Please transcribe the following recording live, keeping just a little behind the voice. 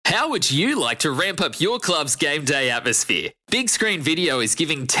How would you like to ramp up your club's game day atmosphere? Big Screen Video is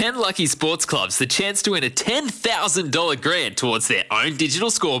giving 10 lucky sports clubs the chance to win a $10,000 grant towards their own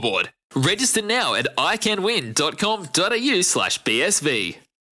digital scoreboard. Register now at iCanWin.com.au/BSV.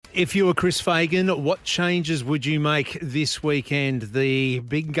 If you were Chris Fagan, what changes would you make this weekend? The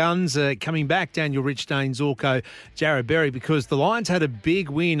big guns are coming back, Daniel Rich, Dane Zorko, Jared Berry, because the Lions had a big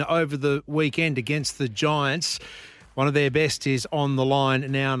win over the weekend against the Giants. One of their best is on the line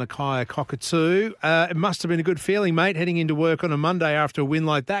now, Nakia Cockatoo. It must have been a good feeling, mate, heading into work on a Monday after a win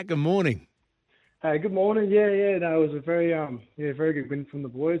like that. Good morning. Hey, good morning. Yeah. No, it was a very good win from the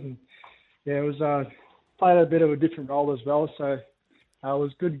boys, and it was played a bit of a different role as well. So it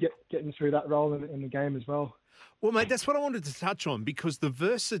was good getting through that role in the game as well. Well, mate, that's what I wanted to touch on, because the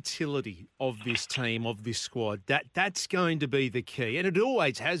versatility of this team, of this squad, that's going to be the key. And it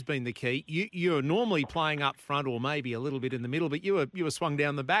always has been the key. You're normally playing up front or maybe a little bit in the middle, but you were swung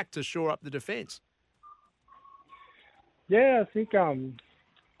down the back to shore up the defence. Yeah, I think when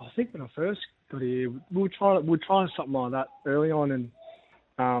I first got here, we were trying something like that early on, and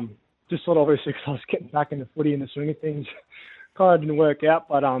just sort of obviously because I was getting back in the footy and the swing of things, kind of didn't work out.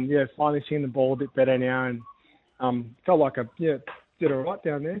 But finally seeing the ball a bit better now, and felt like I did all right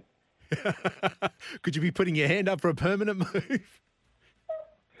down there. Could you be putting your hand up for a permanent move?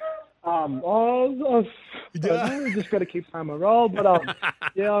 I just got to keep playing my role. But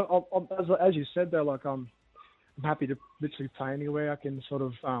as you said though, like I'm happy to literally play anywhere. I can sort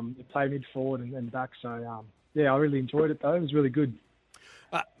of play mid forward and back. So I really enjoyed it though. It was really good.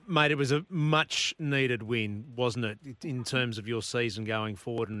 Mate, it was a much-needed win, wasn't it, in terms of your season going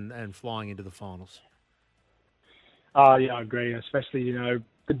forward and flying into the finals? Yeah, I agree. Especially,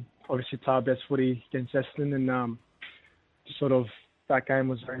 obviously play our best footy against Essendon, and just sort of that game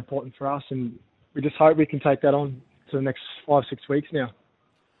was very important for us, and we just hope we can take that on to the next 5-6 weeks now.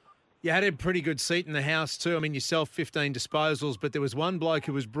 You had a pretty good seat in the house too. I mean, yourself 15 disposals, but there was one bloke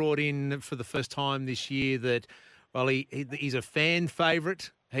who was brought in for the first time this year that, well, he's a fan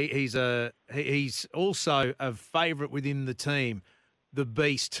favourite. He's also a favourite within the team, the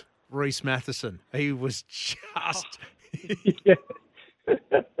Beast, Reece Matheson. He was just... he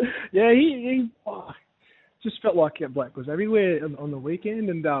just felt like Black was everywhere on the weekend,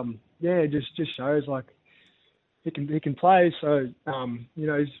 and it just shows like he can play. So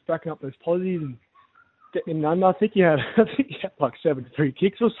he's backing up those positives and getting him under. I think he had like 73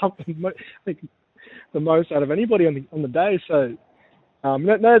 kicks or something. I think the most out of anybody on the day. So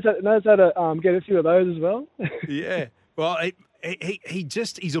knows how to get a few of those as well. Yeah. Well,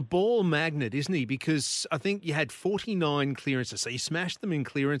 he's a ball magnet, isn't he? Because I think you had 49 clearances, so you smashed them in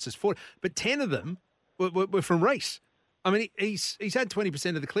clearances, but 10 of them were from Reece. I mean, he's had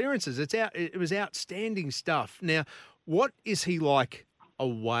 20% of the clearances. It was outstanding stuff. Now, what is he like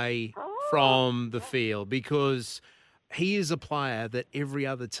away from the field? Because he is a player that every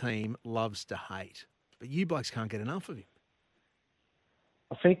other team loves to hate, but you blokes can't get enough of him.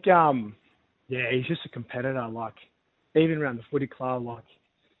 I think, he's just a competitor, like, even around the footy club, like,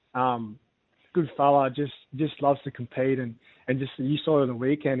 good fella, just loves to compete, and just, you saw it on the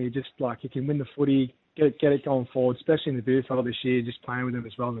weekend, he can win the footy, get it going forward, especially in the VFL this year, just playing with them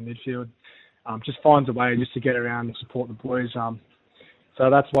as well in the midfield. Just finds a way just to get around and support the boys. So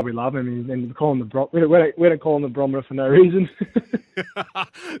that's why we love him, and we call him we don't call him the barometer for no reason.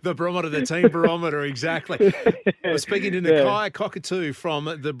 The barometer, the team barometer, exactly. Well, speaking to Nakia Cockatoo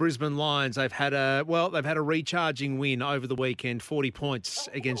from the Brisbane Lions, they've had a recharging win over the weekend. 40 points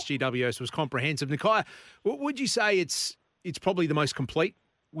against GWS was comprehensive. Nakia, would you say it's probably the most complete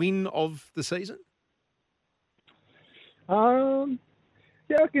win of the season? I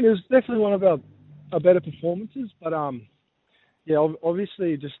reckon it was definitely one of our better performances, but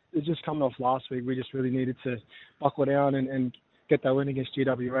obviously it's just coming off last week. We just really needed to buckle down and get that win against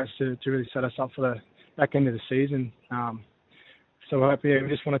GWS to really set us up for the back end of the season. So we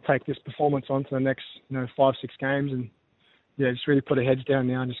just want to take this performance on to the next 5-6 games, and just really put our heads down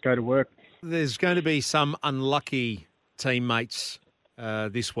now and just go to work. There's going to be some unlucky teammates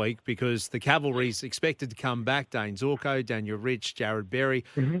this week because the Cavalry's expected to come back. Dane Zorko, Daniel Rich, Jared Berry.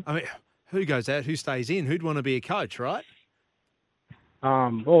 Mm-hmm. I mean, who goes out? Who stays in? Who'd want to be a coach, right?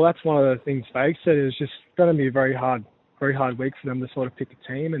 Well, that's one of the things Fag said. It's just going to be a very hard week for them to sort of pick a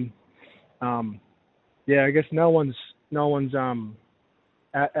team, and I guess no one's everyone's got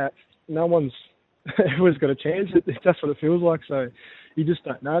a chance. That's what it feels like. So you just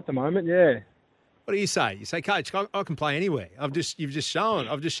don't know at the moment. Yeah. What do you say? You say, Coach, I can play anywhere. I've just shown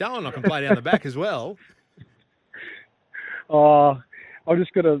I can play down the back as well. I've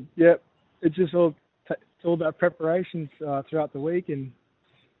just got to. It's just all. It's all about preparations throughout the week, and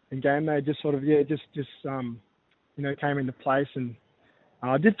game day just sort of came into place. And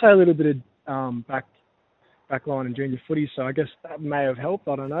I did play a little bit of back line and junior footy, so I guess that may have helped.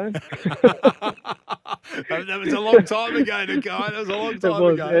 I don't know. That was a long time ago, Nakia. That was a long time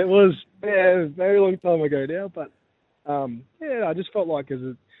ago. It was a very long time ago now. But I just felt like it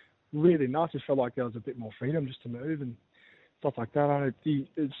was really nice. I just felt like there was a bit more freedom just to move and stuff like that.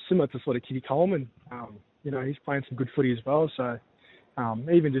 It's similar to sort of Kitty Coleman. He's playing some good footy as well. So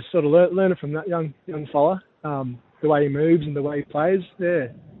even just sort of learning from that young fella, the way he moves and the way he plays. Yeah.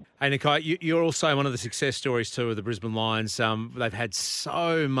 Hey, Nakia, you're also one of the success stories too of the Brisbane Lions. They've had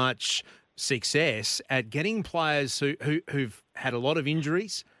so much success at getting players who've had a lot of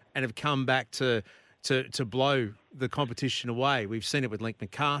injuries and have come back to blow the competition away. We've seen it with Link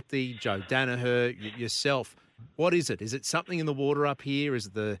McCarthy, Joe Danaher, yourself. What is it? Is it something in the water up here? Is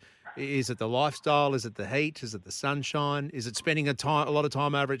it the lifestyle? Is it the heat? Is it the sunshine? Is it spending a lot of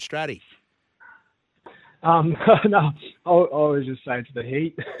time over at Stratty? No, I was just saying to the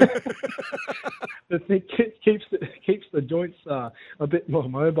heat. The thing keeps the joints a bit more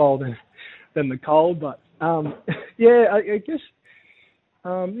mobile than the cold. But I guess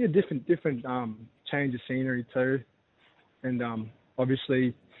different change of scenery too, and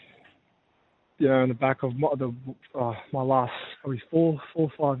obviously, in the back of my last probably 4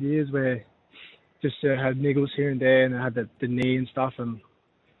 or 5 years where just had niggles here and there, and I had the knee and stuff, and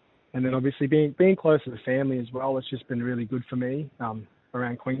then obviously being close to the family as well, it's just been really good for me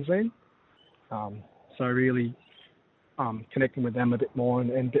around Queensland. So really connecting with them a bit more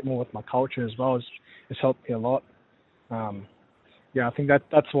and a bit more with my culture as well has helped me a lot. I think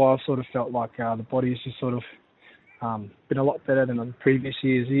that's why I sort of felt like the body's just sort of been a lot better than the previous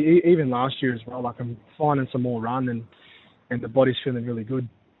years, even last year as well. Like I'm finding some more run and the body's feeling really good.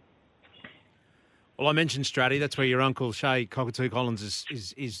 Well, I mentioned Stratty. That's where your uncle Shay Cockatoo Collins is.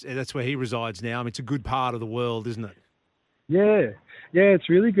 That's where he resides now. I mean, it's a good part of the world, isn't it? Yeah, it's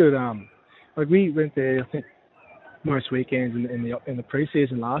really good. Like we went there, I think, most weekends in the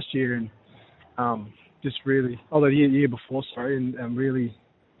preseason last year, and just really, the year before, and really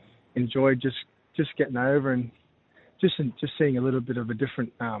enjoyed just getting over and just seeing a little bit of a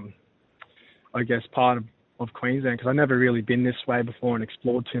different, part of Queensland, because I've never really been this way before and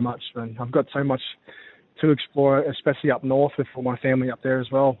explored too much, and I've got so much to explore, especially up north with all my family up there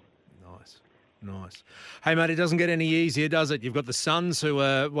as well. Nice. Hey, mate, it doesn't get any easier, does it? You've got the Suns who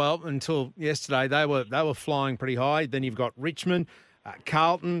until yesterday, they were flying pretty high. Then you've got Richmond,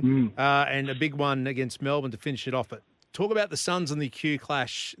 Carlton, and a big one against Melbourne to finish it off. But talk about the Suns and the Q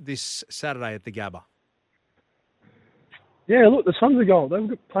clash this Saturday at the Gabba. Yeah, look, the Suns are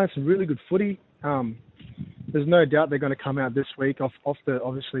they're playing some really good footy. There's no doubt they're going to come out this week off the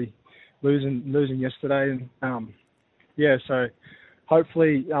obviously losing yesterday, and so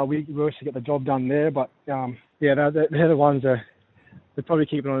hopefully we also get the job done there. But they're the ones that they're probably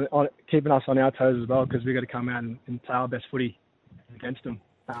keeping us on our toes as well, because we've got to come out and play our best footy against them.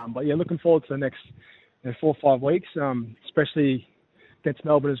 Looking forward to the next 4 or 5 weeks, especially against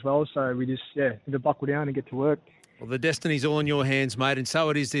Melbourne as well. So we just need to buckle down and get to work. Well, the destiny's all in your hands, mate, and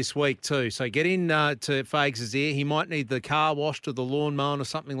so it is this week too. So get in to Fags' ear. He might need the car washed or the lawn mown or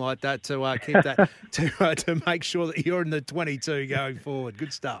something like that to keep that to make sure that you're in the 22 going forward.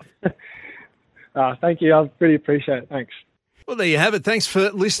 Good stuff. Thank you. I really appreciate it. Thanks. Well, there you have it. Thanks for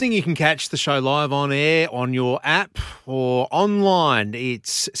listening. You can catch the show live on air on your app or online.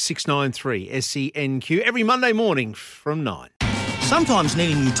 It's 693 SENQ every Monday morning from 9. Sometimes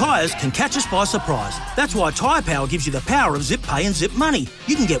needing new tyres can catch us by surprise. That's why Tyre Power gives you the power of Zip Pay and Zip Money.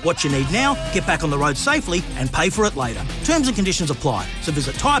 You can get what you need now, get back on the road safely and pay for it later. Terms and conditions apply. So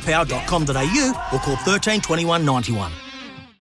visit tyrepower.com.au or call 13 21 91.